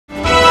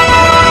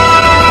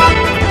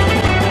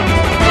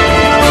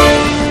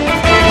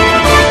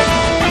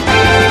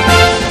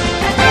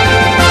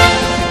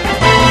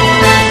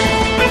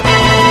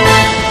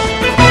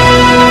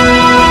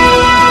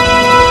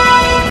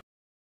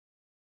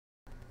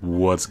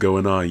What's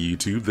going on,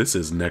 YouTube? This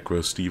is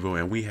Necrostevo,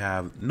 and we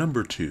have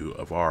number 2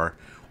 of our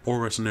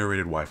ORAS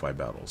narrated Wi-Fi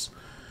battles.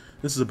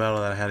 This is a battle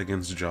that I had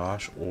against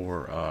Josh,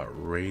 or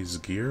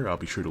Raezgear. I'll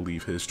be sure to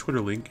leave his Twitter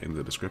link in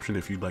the description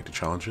if you'd like to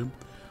challenge him.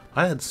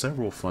 I had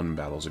several fun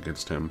battles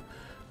against him.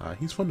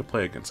 He's fun to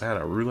play against. I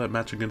had a roulette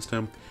match against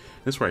him.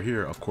 This right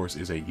here, of course,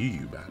 is a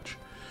UU match.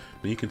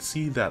 Now you can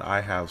see that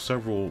I have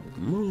several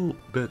little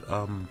bit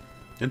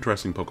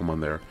interesting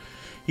Pokemon there.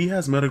 He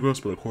has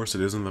Metagross, but of course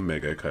it isn't the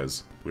Mega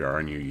because we are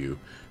on UU.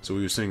 So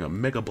we were seeing a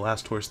Mega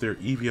Blastoise there,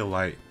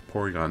 Eviolite,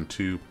 Porygon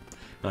 2.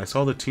 And I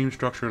saw the team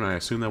structure and I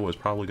assumed that was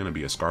probably going to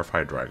be a Scarf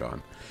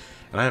Hydreigon.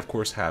 And I of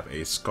course have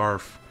a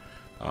Scarf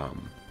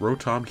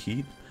Rotom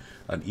Heat,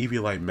 an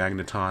Eviolite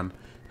Magneton,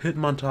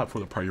 Hitmontop for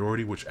the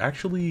priority, which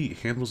actually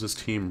handles this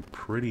team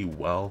pretty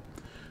well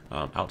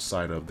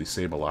outside of the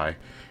Sableye.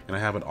 And I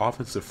have an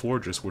offensive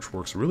Florges, which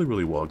works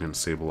really well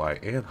against Sableye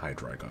and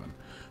Hydreigon.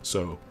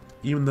 So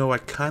even though I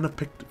kind of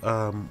picked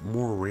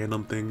more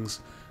random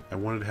things, I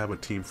wanted to have a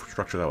team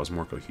structure that was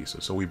more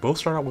cohesive. So we both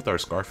start out with our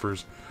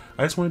Scarfers.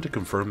 I just wanted to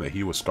confirm that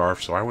he was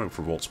Scarfed, so I went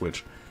for Volt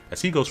Switch.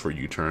 As he goes for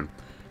U-turn,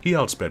 he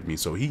outsped me,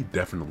 so he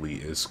definitely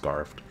is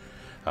Scarfed.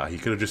 He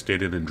could have just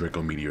stayed in and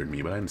Draco Meteored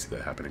me, but I didn't see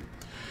that happening.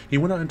 He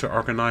went out into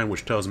Arcanine,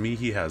 which tells me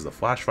he has the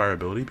Flash Fire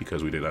ability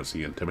because we did not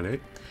see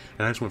Intimidate.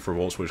 And I just went for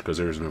Volt Switch because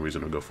there's no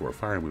reason to go for a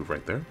fire move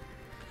right there.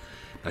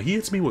 Now he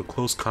hits me with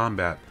Close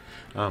Combat.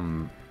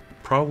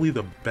 Probably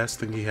the best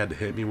thing he had to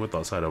hit me with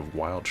outside of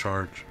Wild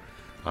Charge.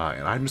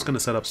 And I'm just going to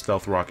set up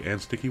Stealth Rock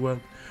and Sticky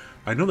Web.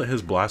 I know that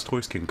his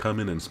Blastoise can come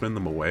in and spin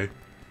them away,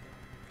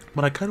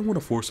 but I kind of want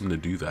to force him to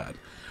do that.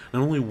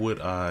 Not only would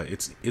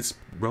it's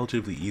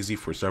relatively easy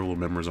for several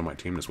members on my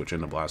team to switch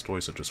into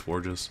Blastoise, such as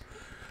Florges,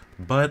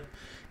 but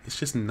it's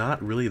just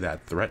not really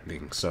that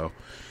threatening. So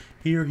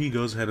here he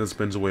goes ahead and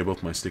spins away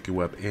both my Sticky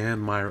Web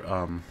and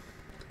my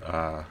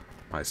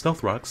my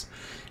Stealth Rocks,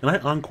 and I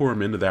Encore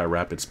him into that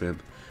Rapid Spin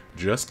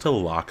just to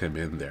lock him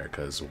in there,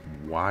 because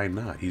why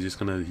not? He's just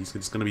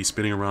gonna be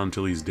spinning around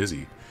until he's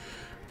dizzy.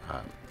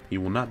 He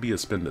will not be a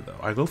spinner though.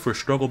 I go for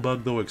Struggle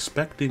Bug though,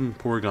 expecting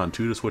Porygon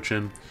 2 to switch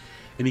in,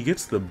 and he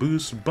gets the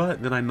boost,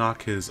 but then I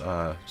knock his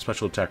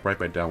special attack right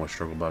back down with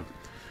Struggle Bug.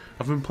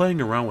 I've been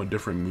playing around with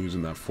different moves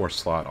in that 4th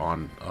slot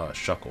on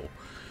Shuckle,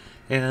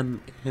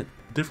 and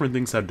different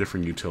things have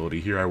different utility.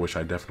 Here I wish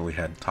I definitely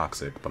had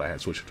Toxic, but I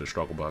had switched it to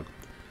Struggle Bug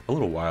a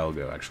little while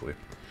ago actually.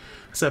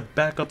 I set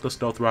back up the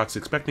Stealth Rocks,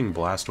 expecting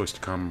Blastoise to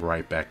come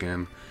right back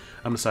in.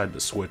 I'm decided to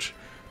switch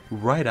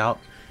right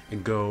out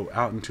and go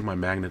out into my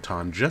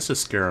Magneton just to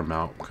scare him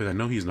out, because I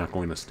know he's not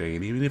going to stay.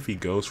 And even if he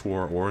goes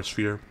for Aura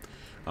Sphere,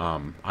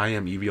 I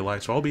am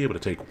Eviolite, so I'll be able to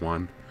take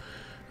one.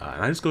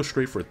 And I just go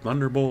straight for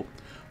Thunderbolt,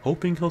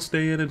 hoping he'll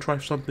stay in and try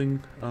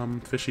something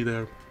fishy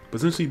there. But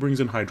since he brings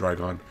in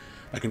Hydreigon,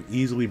 I can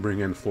easily bring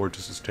in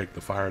Florges to take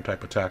the Fire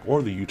type attack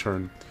or the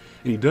U-turn.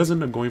 And he does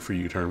end up going for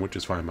U-turn, which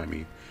is fine by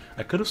me.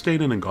 I could have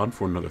stayed in and gone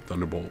for another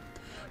Thunderbolt,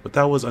 but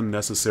that was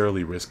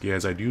unnecessarily risky,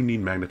 as I do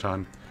need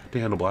Magneton to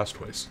handle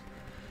Blastoise.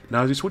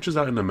 Now as he switches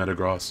out into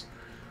Metagross,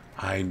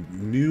 I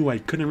knew I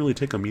couldn't really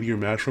take a Meteor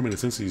Mash from it, and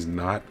since he's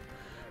not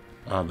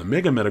the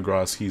Mega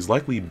Metagross, he's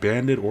likely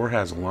Banded or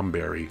has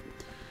Lumberry.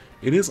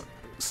 It is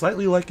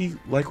slightly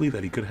likely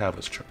that he could have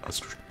a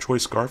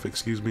Choice Scarf,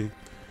 excuse me,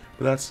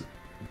 but that's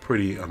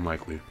pretty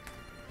unlikely.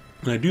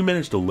 And I do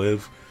manage to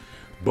live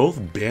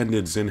both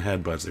Banded Zen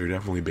Headbutts. They're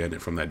definitely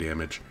banded from that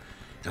damage.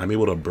 And I'm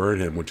able to burn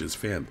him, which is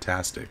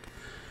fantastic.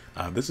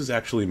 This is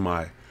actually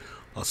my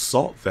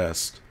Assault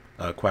Vest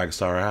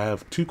Quagsire. I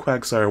have 2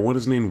 Quagsire. One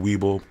is named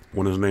Weeble,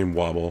 one is named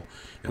Wobble,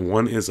 and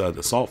one is the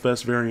Assault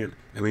Vest variant,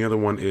 and the other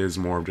one is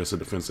more of just a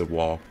defensive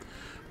wall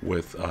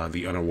with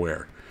the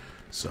Unaware.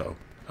 So,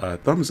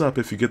 thumbs up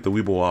if you get the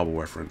Weeble Wobble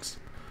reference,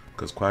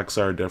 because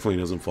Quagsire definitely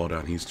doesn't fall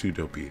down. He's too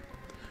dopey.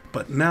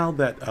 But now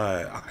that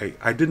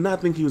I did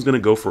not think he was going to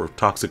go for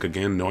Toxic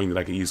again, knowing that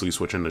I could easily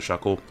switch into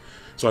Shuckle.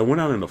 So I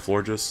went out into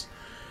Florges.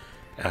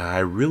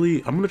 I'm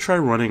going to try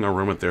running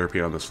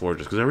Aromatherapy on this Florges,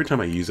 because every time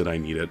I use it, I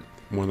need it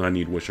more than I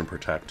need Wish and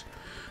Protect.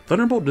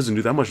 Thunderbolt doesn't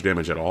do that much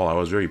damage at all. I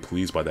was very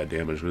pleased by that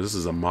damage, because this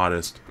is a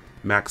modest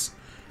max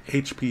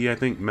HP, I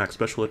think, max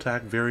special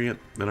attack variant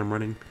that I'm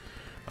running.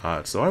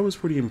 So I was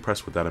pretty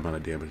impressed with that amount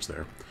of damage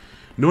there.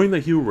 Knowing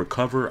that he will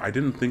recover, I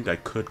didn't think I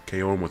could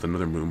KO him with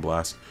another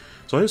Moonblast.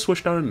 So I just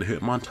switched out into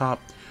Hitmontop,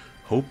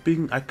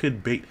 hoping I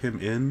could bait him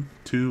in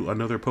to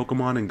another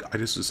Pokemon, and I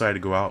just decided to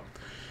go out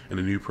in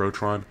a new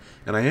Protron.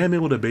 And I am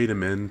able to bait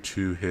him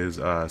into his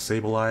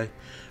Sableye,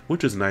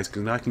 which is nice,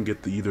 because now I can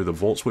get either the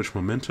Volt Switch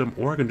momentum,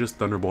 or I can just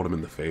Thunderbolt him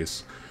in the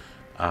face.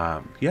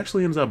 He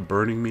actually ends up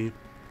burning me.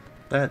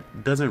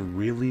 That doesn't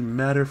really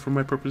matter for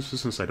my purposes,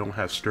 since I don't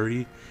have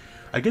Sturdy.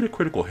 I get a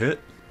critical hit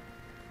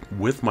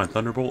with my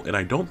Thunderbolt, and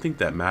I don't think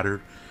that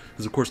mattered,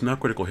 because of course now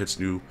critical hits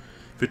do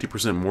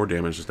 50% more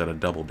damage instead of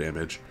double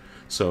damage.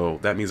 So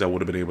that means I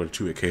would have been able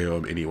to KO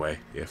him anyway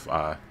if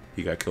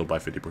he got killed by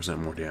 50%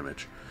 more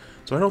damage.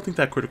 So I don't think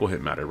that critical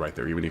hit mattered right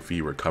there, even if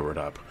he recovered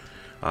up.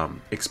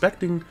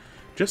 Expecting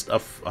just a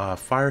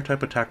fire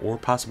type attack or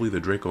possibly the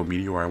Draco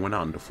Meteor, I went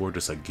out into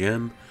Florges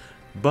again.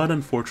 But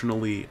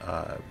unfortunately,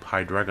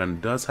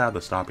 Hydreigon does have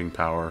the stopping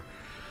power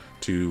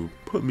to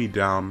put me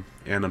down,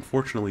 and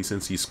unfortunately,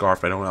 since he's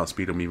Scarfed, I don't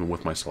outspeed him even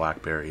with my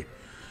Slack Berry.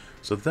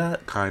 So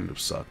that kind of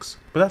sucks.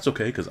 But that's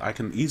okay, because I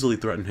can easily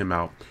threaten him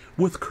out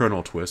with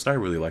Colonel Twist. I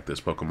really like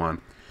this Pokemon.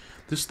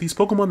 These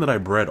Pokemon that I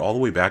bred all the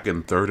way back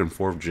in 3rd and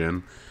 4th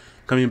gen,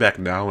 coming back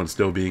now and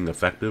still being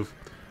effective,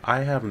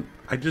 I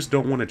just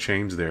don't want to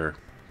change their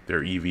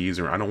EVs,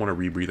 or I don't want to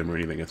rebreed them or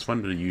anything. It's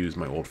fun to use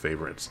my old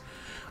favorites.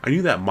 I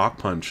knew that Mach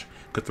Punch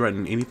could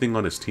threaten anything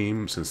on his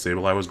team since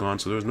Sableye was gone,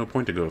 so there was no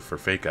point to go for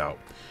Fake Out.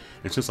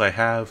 And since I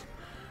have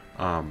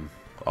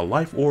a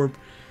Life Orb,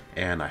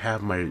 and I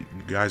have my, you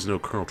guys know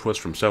Colonel Twist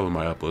from several of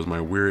my uploads,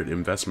 my weird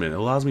investment, it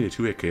allows me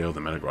to 2-hit KO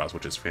the Metagross,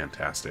 which is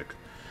fantastic.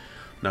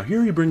 Now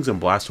here he brings in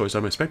Blastoise, so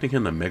I'm expecting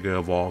him to Mega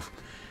Evolve,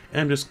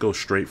 and just go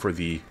straight for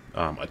the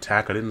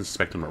attack. I didn't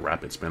expect him to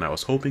Rapid Spin. I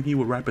was hoping he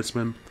would Rapid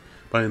Spin,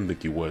 but I didn't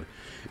think he would.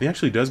 And he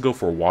actually does go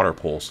for Water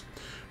Pulse,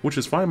 which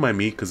is fine by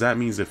me, because that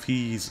means if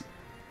he's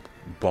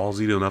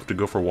ballsy enough to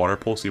go for Water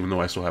Pulse, even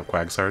though I still have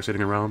Quagsire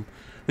sitting around,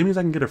 that means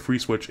I can get a free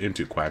switch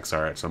into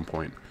Quagsire at some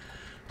point.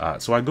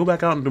 So I go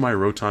back out into my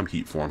Rotom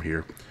Heat form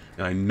here,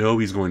 and I know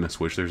he's going to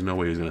switch. There's no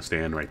way he's going to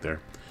stand right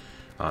there,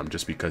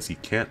 just because he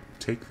can't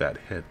take that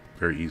hit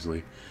very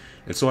easily.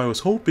 And so I was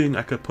hoping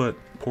I could put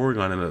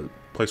Porygon in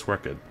a place where I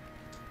could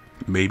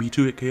maybe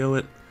 2-hit KO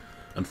it.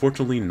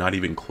 Unfortunately, not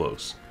even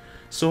close.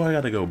 So I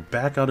got to go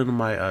back out into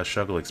my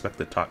Shuggle,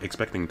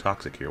 expecting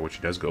Toxic here, which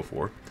he does go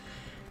for.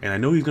 And I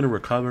know he's going to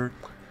recover,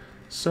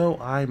 so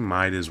I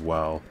might as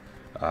well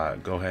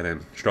go ahead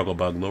and Struggle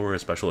Bug, lower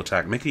his special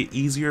attack, make it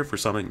easier for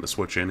something to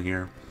switch in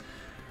here.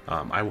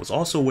 I was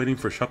also waiting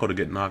for Shuckle to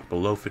get knocked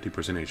below 50%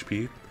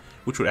 HP,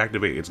 which would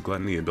activate its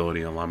Gluttony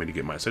ability and allow me to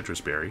get my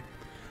Citrus Berry.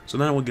 So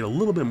then I will get a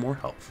little bit more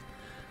health.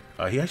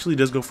 He actually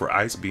does go for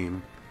Ice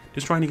Beam,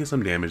 just trying to get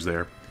some damage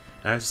there.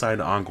 And I decided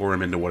to Encore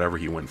him into whatever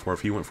he went for.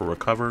 If he went for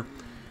Recover,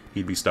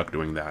 he'd be stuck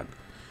doing that.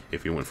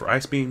 If he went for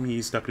Ice Beam,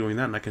 he's stuck doing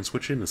that, and I can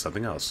switch into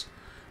something else.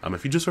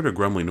 If you just heard a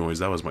grumbling noise,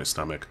 that was my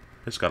stomach.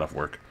 I just got off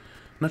work.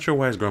 Not sure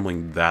why I was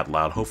grumbling that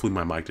loud. Hopefully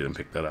my mic didn't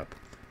pick that up.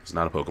 It's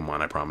not a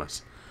Pokemon, I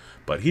promise.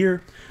 But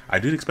here, I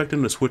did expect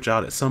him to switch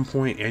out at some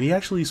point, and he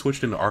actually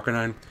switched into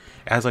Arcanine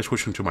as I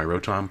switched into my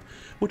Rotom,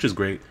 which is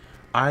great.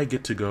 I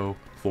get to go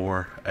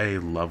for a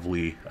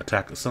lovely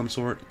attack of some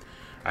sort.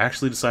 I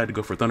actually decided to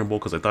go for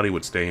Thunderbolt because I thought he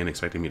would stay in,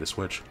 expecting me to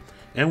switch.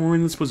 And we're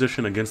in this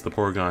position against the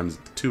Porygons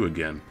 2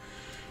 again.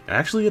 I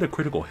actually get a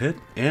critical hit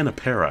and a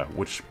para,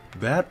 which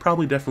that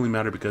probably definitely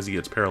mattered because he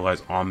gets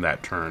paralyzed on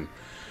that turn.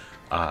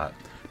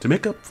 To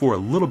make up for a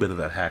little bit of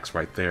that hacks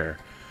right there,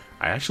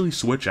 I actually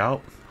switch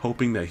out,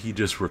 hoping that he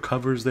just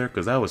recovers there,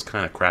 because that was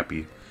kind of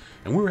crappy.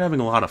 And we were having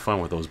a lot of fun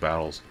with those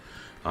battles.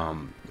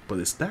 But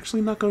it's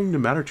actually not going to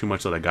matter too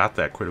much that I got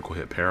that critical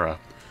hit para,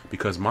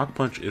 because Mach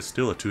Punch is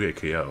still a 2-hit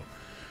KO.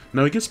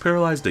 Now he gets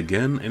paralyzed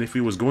again, and if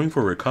he was going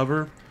for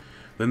Recover,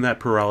 then that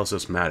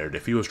paralysis mattered.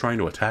 If he was trying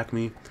to attack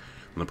me,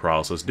 then the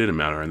paralysis didn't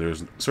matter, and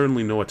there's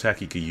certainly no attack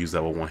he could use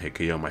that will 1-hit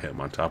KO my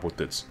Hitmontop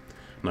with its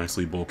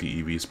nicely bulky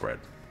EV spread.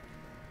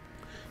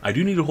 I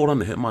do need to hold on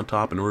to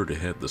Hitmontop in order to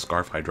hit the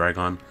Scarf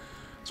Hydreigon,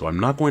 so I'm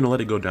not going to let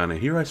it go down. And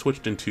here I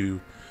switched into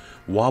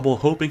Wobble,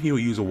 hoping he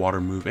would use a water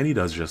move, and he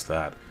does just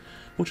that,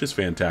 which is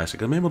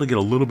fantastic. I'm able to get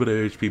a little bit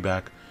of HP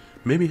back,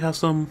 maybe have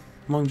some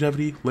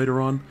longevity later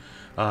on.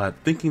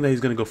 Thinking that he's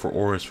going to go for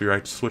Aura Sphere,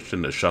 I switched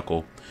into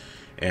Shuckle,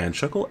 and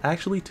Shuckle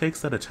actually takes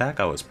that attack.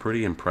 I was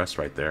pretty impressed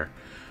right there.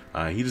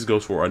 He just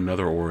goes for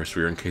another Aura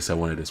Sphere in case I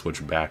wanted to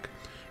switch back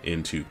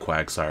into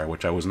Quagsire,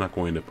 which I was not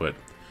going to put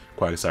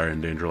Quagsire in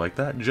danger like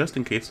that, just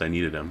in case I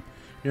needed him.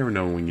 You never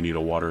know when you need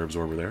a water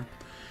absorber there.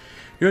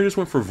 Here I just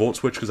went for Volt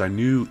Switch because I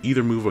knew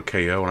either move would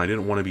KO, and I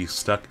didn't want to be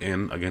stuck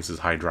in against his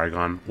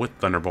Hydreigon with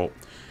Thunderbolt,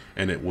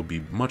 and it would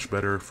be much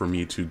better for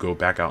me to go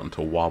back out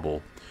into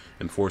Wobble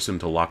and force him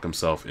to lock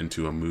himself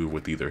into a move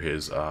with either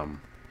his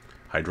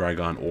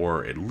Hydreigon,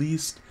 or at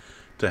least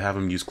to have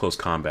him use Close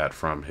Combat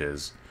from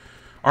his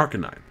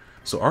Arcanine.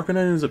 So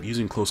Arcanine ends up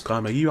using Close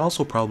Combat. He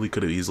also probably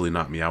could have easily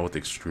knocked me out with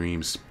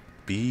Extreme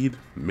Speed,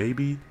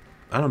 maybe?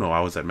 I don't know, I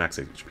was at max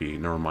HP,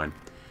 never mind.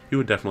 He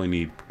would definitely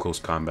need Close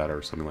Combat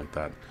or something like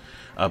that.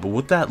 But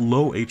with that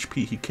low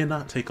HP, he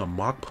cannot take a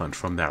Mach Punch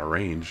from that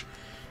range,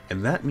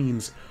 and that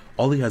means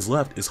all he has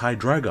left is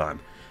Hydreigon.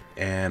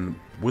 And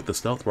with the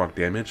Stealth Rock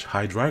damage,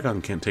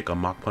 Hydreigon can't take a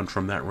Mach Punch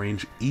from that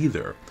range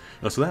either.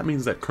 So that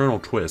means that Colonel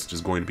Twist is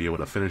going to be able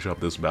to finish up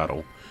this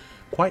battle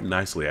quite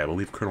nicely. I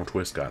believe Colonel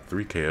Twist got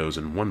 3 KOs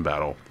in one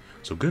battle,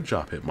 so good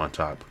job,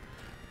 Hitmontop.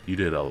 You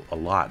did a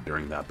lot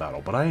during that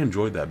battle, but I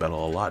enjoyed that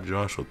battle a lot,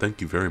 Josh, so thank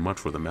you very much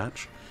for the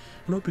match,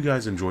 and hope you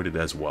guys enjoyed it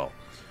as well.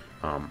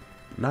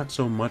 Not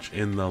so much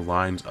in the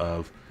lines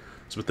of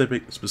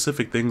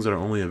specific things that are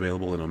only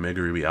available in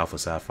Omega Ruby Alpha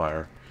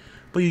Sapphire,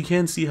 but you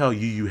can see how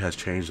UU has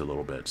changed a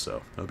little bit,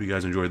 so I hope you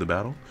guys enjoyed the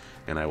battle,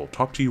 and I will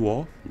talk to you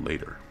all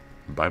later.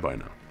 Bye-bye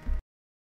now.